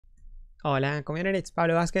Hola community, it's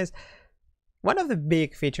Pablo Vázquez. One of the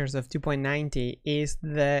big features of 2.90 is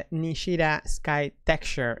the Nishida sky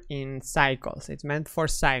texture in cycles. It's meant for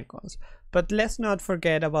cycles. But let's not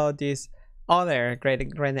forget about this other great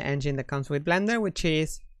render engine that comes with Blender, which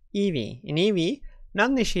is EEVEE. In EEVEE,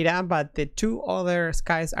 not Nishida, but the two other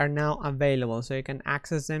skies are now available. So you can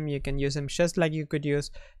access them, you can use them just like you could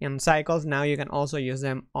use in cycles. Now you can also use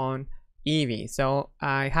them on EEVEE. So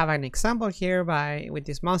I have an example here with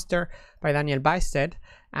this monster by Daniel Bysted,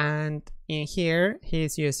 and in here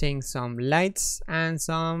he's using some lights and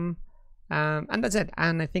some and that's it.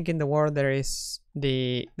 And I think in the world there is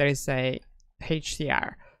a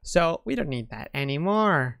HDR, so we don't need that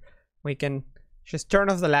anymore. We can just turn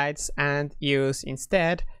off the lights and use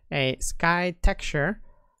instead a sky texture,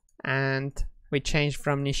 and we change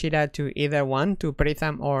from Nishida to either one, to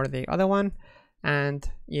Pritham or the other one, and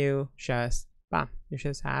you just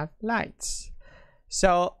have lights.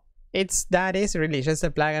 So that is really just a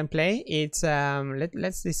plug and play. It's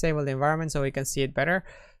let's disable the environment so we can see it better.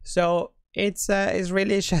 So it's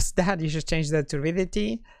really just that. You just change the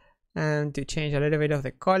turbidity and to change a little bit of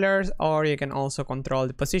the colors, or you can also control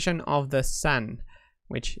the position of the sun,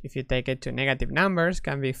 which if you take it to negative numbers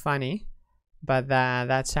can be funny, but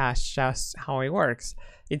that's just how it works.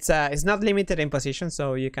 It's not limited in position,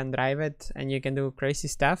 so you can drive it and you can do crazy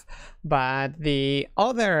stuff. But the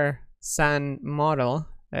other sun model,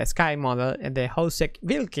 the sky model, the Hosek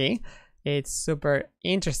Vilki, it's super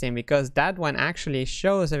interesting because that one actually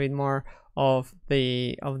shows a bit more of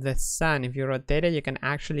the sun. If you rotate it, you can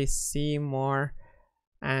actually see more,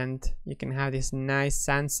 and you can have these nice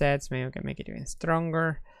sunsets. Maybe we can make it even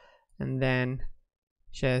stronger, and then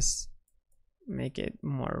just make it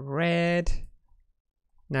more red.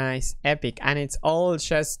 Nice, epic. And it's all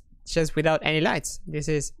just without any lights. This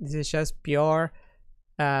is just pure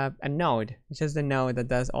a node. It's just the node that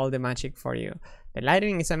does all the magic for you. The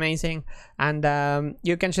lighting is amazing, and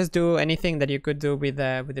you can just do anything that you could do with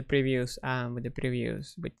the previous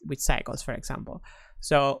with cycles, for example.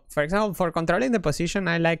 So for example, for controlling the position,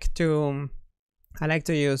 I like to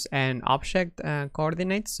use an object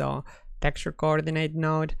coordinate, so texture coordinate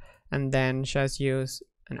node, and then just use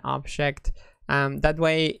an object. That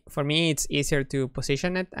way, for me, it's easier to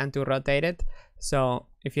position it and to rotate it. So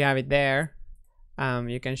if you have it there,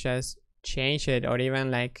 you can just change it, or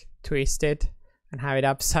even like twist it and have it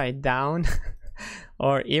upside down,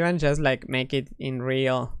 or even just like make it in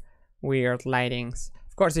real weird lightings.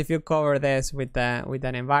 Of course, if you cover this with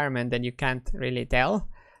an environment, then you can't really tell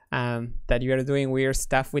that you're doing weird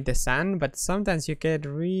stuff with the sun. But sometimes you get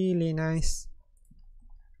really nice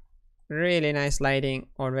lighting,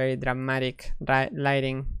 or very dramatic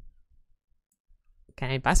lighting.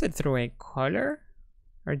 Can I pass it through a color?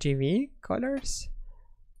 RGB colors?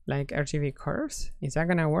 Like RGB curves? Is that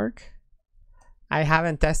gonna work? I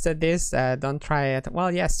haven't tested this. Don't try it.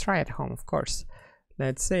 Well, yes, try at home, of course.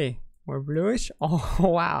 Let's see. More bluish. Oh,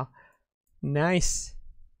 wow. Nice.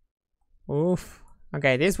 Oof.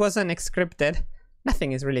 Okay, this wasn't scripted.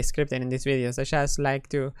 Nothing is really scripted in these videos. I just like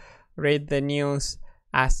to read the news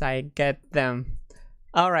as I get them.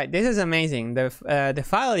 All right, this is amazing. The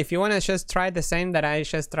file, if you want to just try the same that I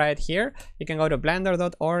just tried here, you can go to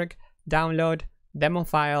blender.org, download demo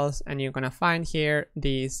files, and you're gonna find here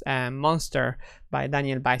this monster by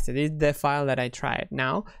Daniel Bysted. This is the file that I tried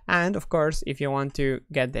now. And of course, if you want to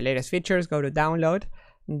get the latest features, go to download,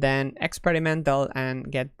 then experimental,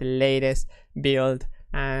 and get the latest build,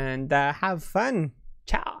 and have fun.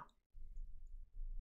 Ciao.